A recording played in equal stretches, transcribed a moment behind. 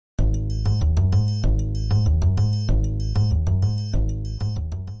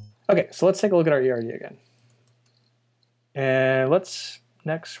Okay, so let's take a look at our ERD again. And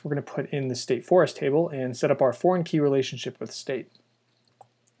next we're going to put in the state forest table and set up our foreign key relationship with state.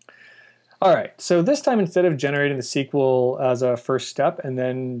 All right, so this time instead of generating the SQL as a first step and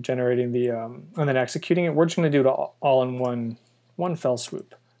then generating the and then executing it, we're just going to do it all in one fell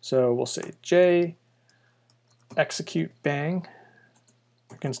swoop. So we'll say J execute bang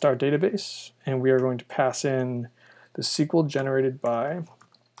against our database, and we are going to pass in the SQL generated by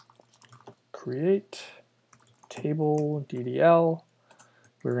create table DDL.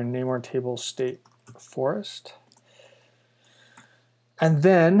 We're going to name our table state forest, and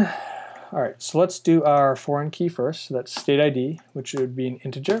then. All right, so let's do our foreign key first. So that's state ID, which would be an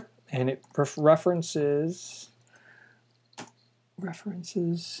integer, and it references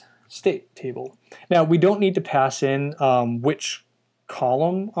state table. Now, we don't need to pass in which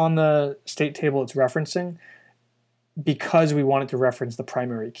column on the state table it's referencing because we want it to reference the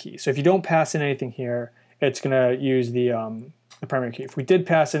primary key. So if you don't pass in anything here, it's going to use the primary key. If we did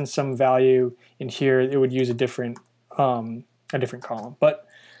pass in some value in here, it would use a different column. But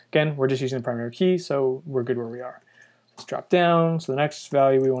again, we're just using the primary key, so we're good where we are. Let's drop down. So the next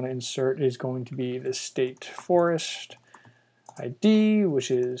value we want to insert is going to be the state forest ID,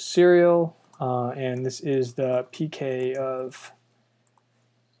 which is serial, and this is the PK of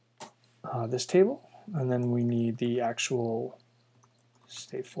this table. And then we need the actual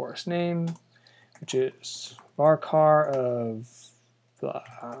state forest name, which is varchar of,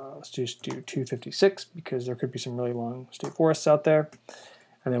 let's just do 256 because there could be some really long state forests out there.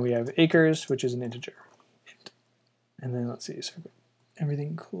 And then we have acres, which is an integer. And then let's see, so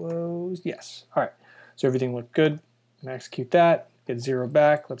everything closed. Yes. All right. So everything looked good. I'm gonna execute that, get 0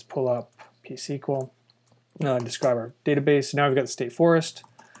 back. Let's pull up pSQL, describe our database. Now we've got the state forest.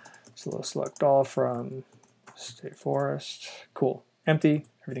 So let's select all from state forest. Cool. Empty.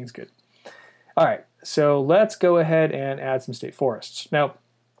 Everything's good. All right. So let's go ahead and add some state forests. Now,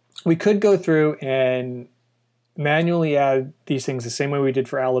 we could go through and manually add these things the same way we did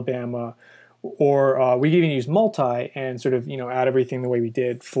for Alabama, or we could even use multi and sort of add everything the way we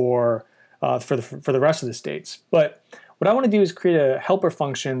did for the rest of the states. But what I want to do is create a helper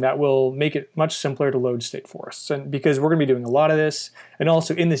function that will make it much simpler to load state forests, and because we're going to be doing a lot of this, and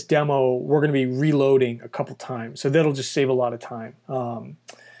also in this demo we're going to be reloading a couple times, so that'll just save a lot of time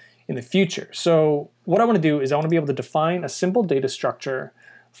in the future. So what I want to do is I want to be able to define a simple data structure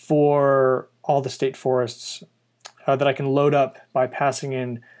for all the state forests that I can load up by passing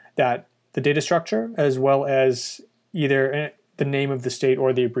in the data structure as well as either the name of the state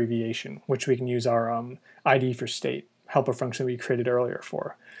or the abbreviation, which we can use our ID for state helper function we created earlier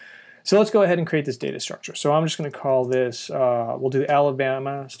for. So let's go ahead and create this data structure. So I'm just going to call this, we'll do the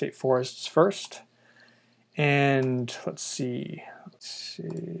Alabama state forests first. And let's see.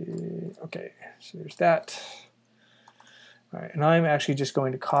 Okay, so there's that. All right, and I'm actually just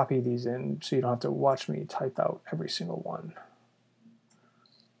going to copy these in so you don't have to watch me type out every single one.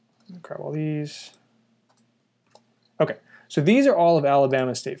 Grab all these. Okay, so these are all of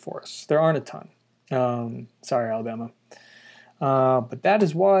Alabama state forests. There aren't a ton. Sorry, Alabama. But that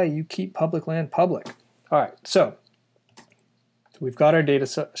is why you keep public land public. All right, so we've got our data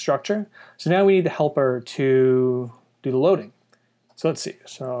structure. So now we need the helper to do the loading. So let's see.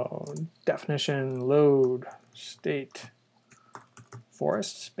 So definition load state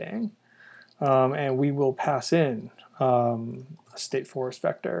forests, bang. And we will pass in a state forest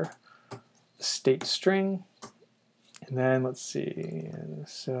vector, state string, and then let's see.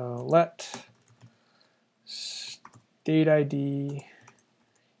 So let state ID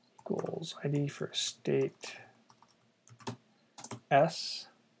equals ID for state S.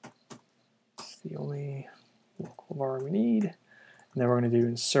 It's the only local var we need. And then we're going to do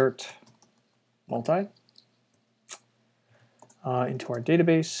insert multi into our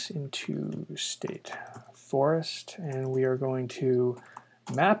database, into state forest, and we are going to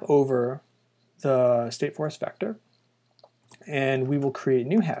map over the state forest vector, and we will create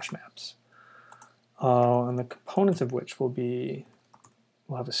new hash maps, and the components of which will be,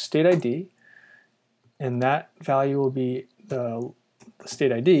 we'll have a state ID, and that value will be the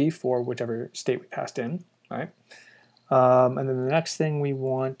state ID for whichever state we passed in, right? And then the next thing we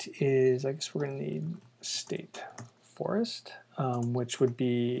want is, I guess we're going to need state forest, which would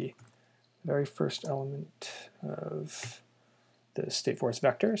be the very first element of the state forest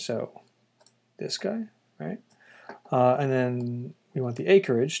vector, so this guy, right? And then we want the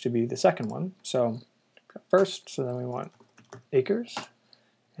acreage to be the second one, so first, so then we want acres,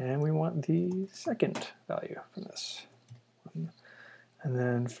 and we want the second value from this one. And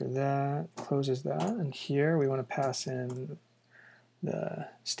then for that, closes that, and here we want to pass in the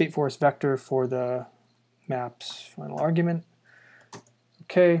state forest vector for the map's final argument.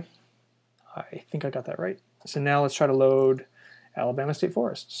 Okay, I think I got that right. So now let's try to load Alabama state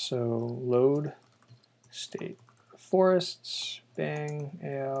forests. So load state forests, bang,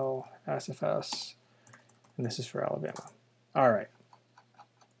 al, sfs, and this is for Alabama. All right,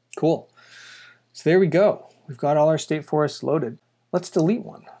 cool. So there we go. We've got all our state forests loaded. Let's delete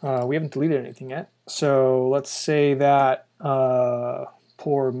one. We haven't deleted anything yet. So let's say that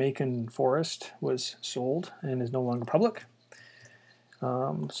poor Macon forest was sold and is no longer public.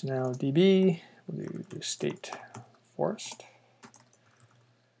 So now db, we'll do state forest.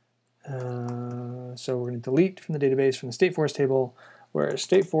 So we're going to delete from the database from the state forest table, where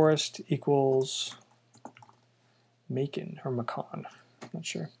state forest equals Macon or Macon. Not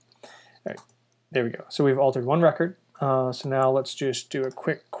sure. All right, there we go. So we've altered one record. So now let's just do a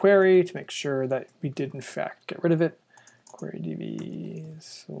quick query to make sure that we did in fact get rid of it. Query db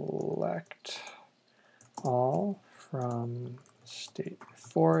select all from state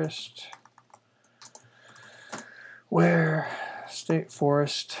forest, where state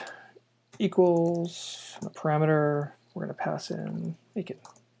forest equals the parameter, we're going to pass in Macon.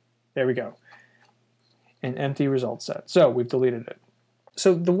 There we go. An empty result set. So we've deleted it.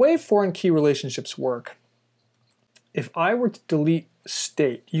 So the way foreign key relationships work, if I were to delete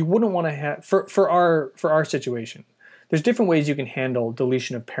state, you wouldn't want to have, for our situation, there's different ways you can handle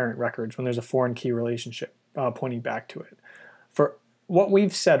deletion of parent records when there's a foreign key relationship pointing back to it. For what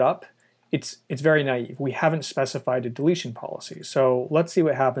we've set up, it's very naive. We haven't specified a deletion policy. So let's see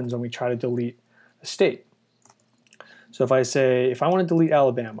what happens when we try to delete a state. So if I say, if I want to delete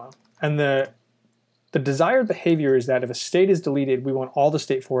Alabama, and the desired behavior is that if a state is deleted, we want all the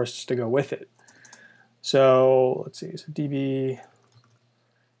state forests to go with it. So let's see, so db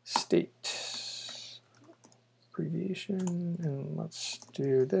state abbreviation, and let's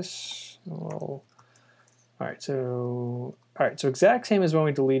do this. Well, all right, so exact same as when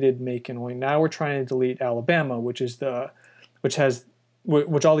we deleted Macon. Only now we're trying to delete Alabama, which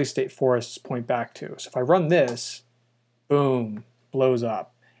all these state forests point back to. So if I run this, boom, blows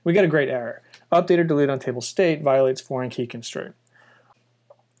up. We get a great error. Update or delete on table state violates foreign key constraint.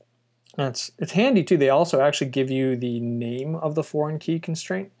 It's handy too. They also actually give you the name of the foreign key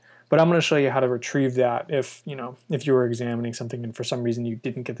constraint. But I'm going to show you how to retrieve that if you were examining something and for some reason you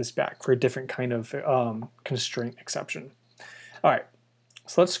didn't get this back for a different kind of constraint exception. All right,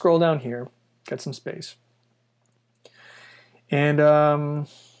 so let's scroll down here, get some space. And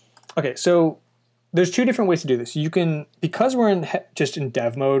okay, so there's two different ways to do this. You can, because we're just in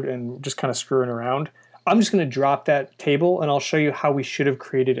dev mode and just kind of screwing around, I'm just going to drop that table and I'll show you how we should have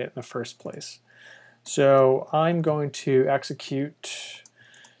created it in the first place. So I'm going to execute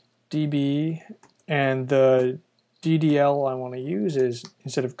db, and the DDL I want to use is,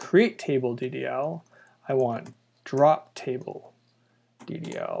 instead of create table DDL, I want drop table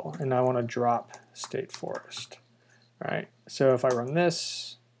DDL, and I want to drop state forest. All right, so if I run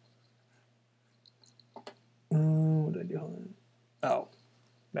this, what did I do? Oh,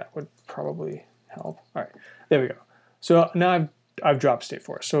 that would probably help. All right, there we go. So now I've dropped state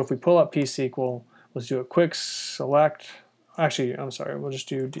forest. So if we pull up pSQL, let's do a quick select. Actually, I'm sorry, we'll just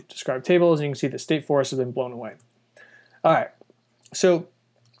do describe tables, and you can see the state forest has been blown away. All right, so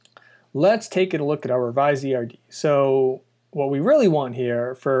let's take a look at our revised ERD. So what we really want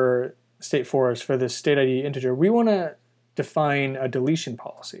here for state forest, for this state ID integer, we want to define a deletion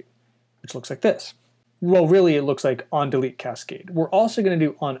policy, which looks like this. Well, really, it looks like on delete cascade. We're also going to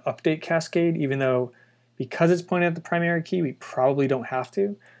do on update cascade, even though because it's pointing at the primary key, we probably don't have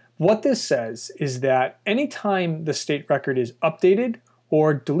to. What this says is that anytime the state record is updated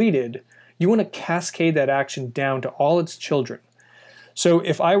or deleted, you want to cascade that action down to all its children. So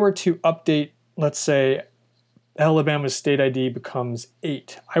if I were to update, let's say, Alabama's state ID becomes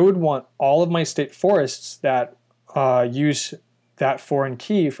 8, I would want all of my state forests that use that foreign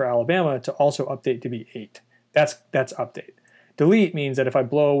key for Alabama to also update to be 8. That's update. Delete means that if I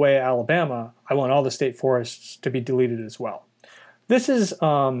blow away Alabama, I want all the state forests to be deleted as well. This is,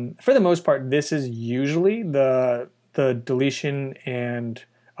 for the most part, this is usually the deletion and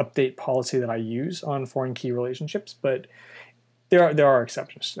update policy that I use on foreign key relationships, but there are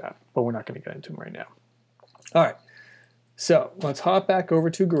exceptions to that, but we're not going to get into them right now. All right, so let's hop back over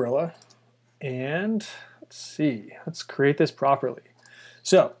to Gorilla, and let's create this properly.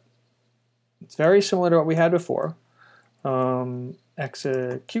 So it's very similar to what we had before.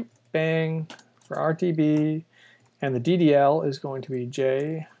 Execute bang for RTB, and the DDL is going to be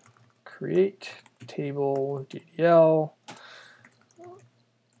J create table DDL.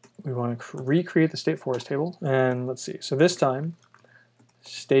 We want to recreate the state forest table, and let's see. So this time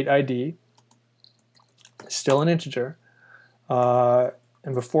state ID, still an integer,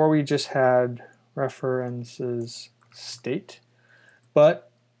 and before we just had references state,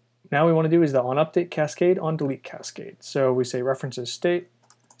 but now we want to do is the onUpdate cascade, onDelete cascade. So we say references state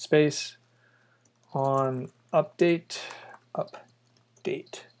space onUpdate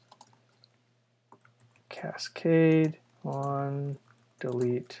update cascade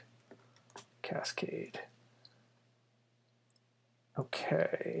onDelete cascade.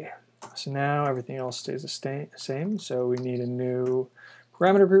 Okay, so now everything else stays the same. So we need a new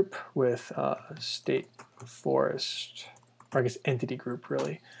parameter group with state forest, or I guess entity group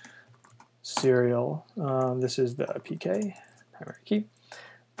really. Serial. This is the PK, primary key.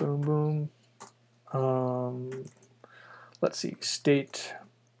 Boom, boom. Let's see, state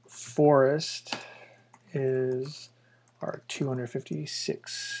forest is our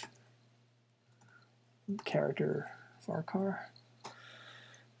 256 character varchar.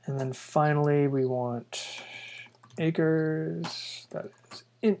 And then finally we want acres, that is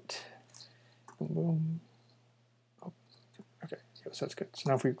int. Boom, boom. Oh, okay, so that's good. So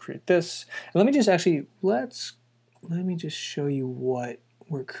now if we create this, and let me just actually, let me just show you what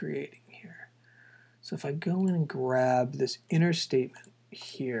we're creating here. So if I go in and grab this inner statement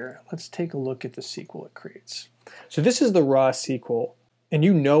here, let's take a look at the SQL it creates. So this is the raw SQL, and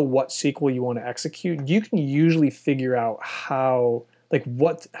you know what SQL you want to execute. You can usually figure out how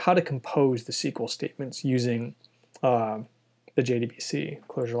to compose the SQL statements using the JDBC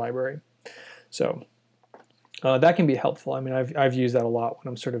closure library. So that can be helpful. I mean, I've used that a lot when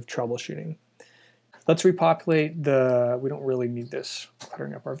I'm sort of troubleshooting. Let's repopulate we don't really need this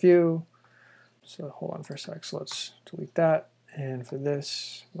cluttering up our view. So hold on for a sec. So let's delete that. And for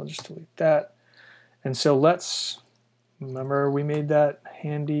this, we'll just delete that. And so remember we made that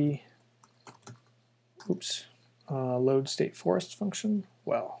handy, load state forest function?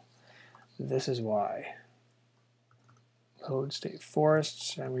 Well, this is why. Load state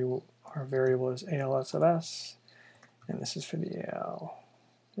forests, and our variable is ALS of S, and this is for the AL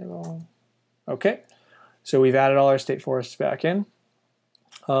table. Okay, so we've added all our state forests back in.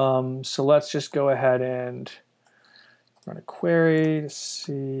 So let's just go ahead and run a query to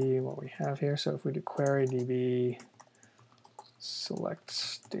see what we have here. So if we do query db select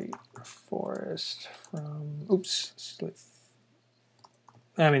state forest from,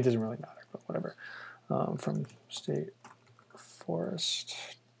 I mean, it doesn't really matter, but whatever. From state forest,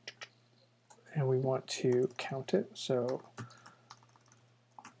 and we want to count it. So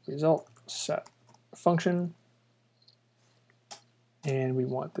result set function, and we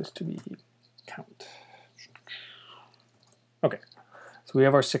want this to be count. Okay, so we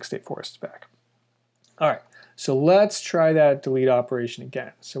have our 6 state forests back. All right, so let's try that delete operation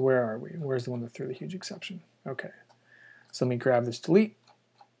again. So where are we? Where's the one that threw the huge exception? Okay, so let me grab this delete.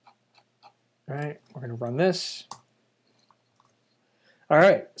 All right, we're going to run this. All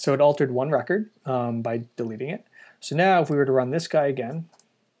right, so it altered one record by deleting it. So now if we were to run this guy again,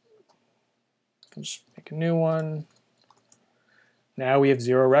 just make a new one. Now we have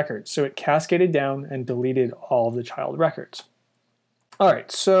 0 records. So it cascaded down and deleted all of the child records. All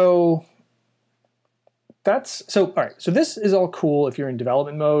right, so so this is all cool if you're in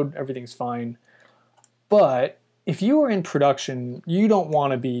development mode, everything's fine. But if you are in production, you don't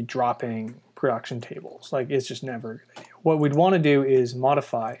want to be dropping production tables. Like, it's just never a good idea. What we'd want to do is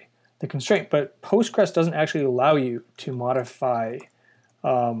modify the constraint, but Postgres doesn't actually allow you to modify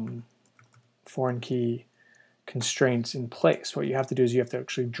foreign key constraints in place. What you have to do is you have to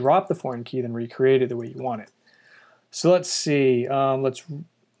actually drop the foreign key, then recreate it the way you want it. So let's see.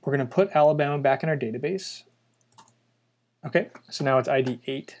 We're going to put Alabama back in our database. Okay, so now it's ID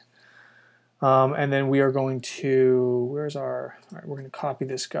 8. And then we are going to, all right, we're going to copy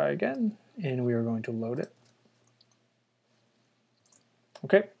this guy again, and we are going to load it.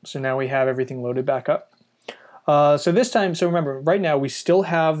 Okay, so now we have everything loaded back up. So this time, so remember, right now we still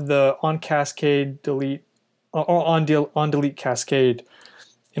have the on delete cascade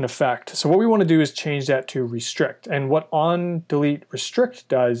in effect. So what we want to do is change that to restrict. And what on delete restrict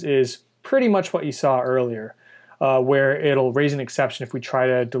does is pretty much what you saw earlier, where it'll raise an exception if we try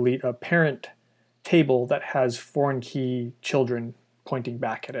to delete a parent table that has foreign key children pointing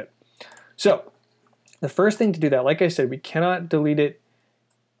back at it. So the first thing to do that, like I said, we cannot delete it,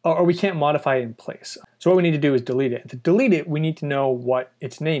 or we can't modify it in place. So what we need to do is delete it. And to delete it, we need to know what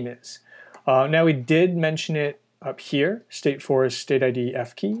its name is. Now we did mention it up here, state forest, state ID,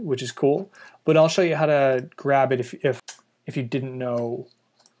 F key, which is cool, but I'll show you how to grab it if you didn't know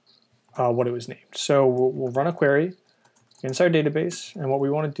what it was named. So we'll run a query against our database, and what we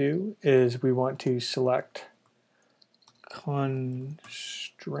want to do is we want to select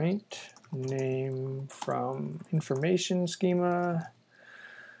constraint name from information schema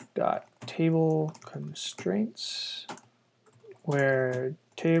dot table constraints, where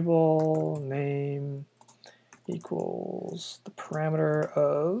table name equals the parameter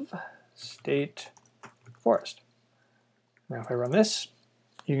of state forest. Now if I run this,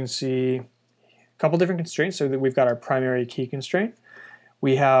 you can see a couple different constraints. So that we've got our primary key constraint.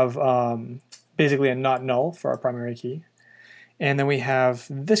 We have basically a not null for our primary key. And then we have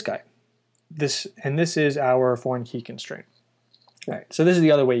this guy. This is our foreign key constraint. All right, so this is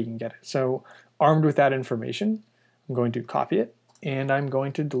the other way you can get it. So armed with that information, I'm going to copy it and I'm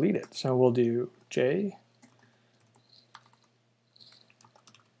going to delete it. So we'll do j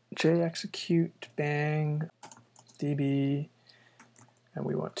execute bang db, and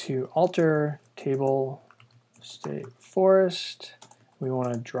we want to alter table state forest. We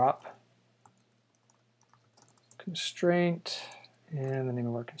want to drop constraint and the name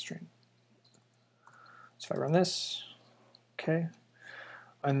of our constraint. So if I run this, okay.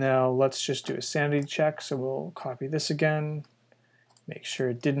 And now let's just do a sanity check. So we'll copy this again, make sure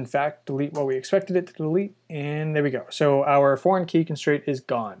it did in fact delete what we expected it to delete, and there we go. So our foreign key constraint is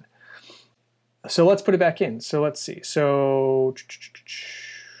gone. So let's put it back in. So let's see. So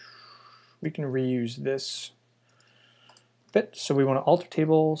we can reuse this bit. So we want to alter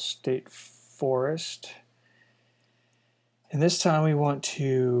table state forest. And this time we want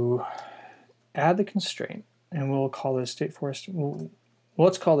to add the constraint, and we'll call this state forest.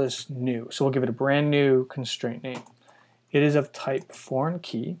 Let's call this new. So we'll give it a brand new constraint name. It is of type foreign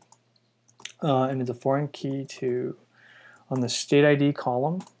key, and it's a foreign key to on the state ID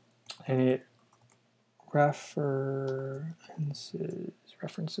column, and it references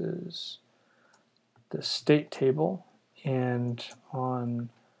the state table, and on,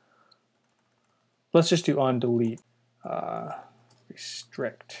 let's just do on delete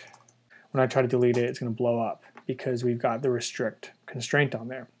restrict. When I try to delete it, it's going to blow up because we've got the restrict constraint on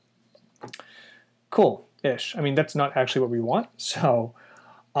there. Cool-ish. I mean, that's not actually what we want, so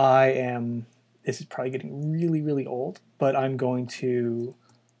this is probably getting really, really old, but I'm going to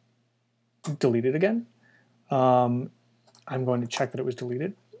delete it again. I'm going to check that it was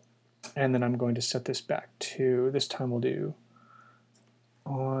deleted, and then I'm going to set this back to, this time we'll do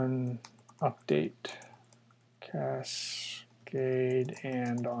on update cascade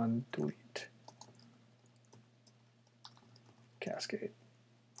and on delete cascade.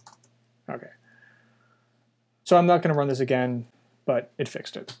 Okay. So I'm not going to run this again, but it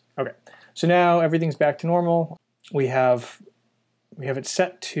fixed it. Okay. So now everything's back to normal. We have it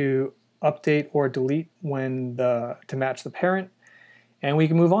set to update or delete when to match the parent, and we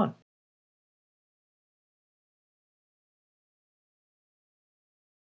can move on.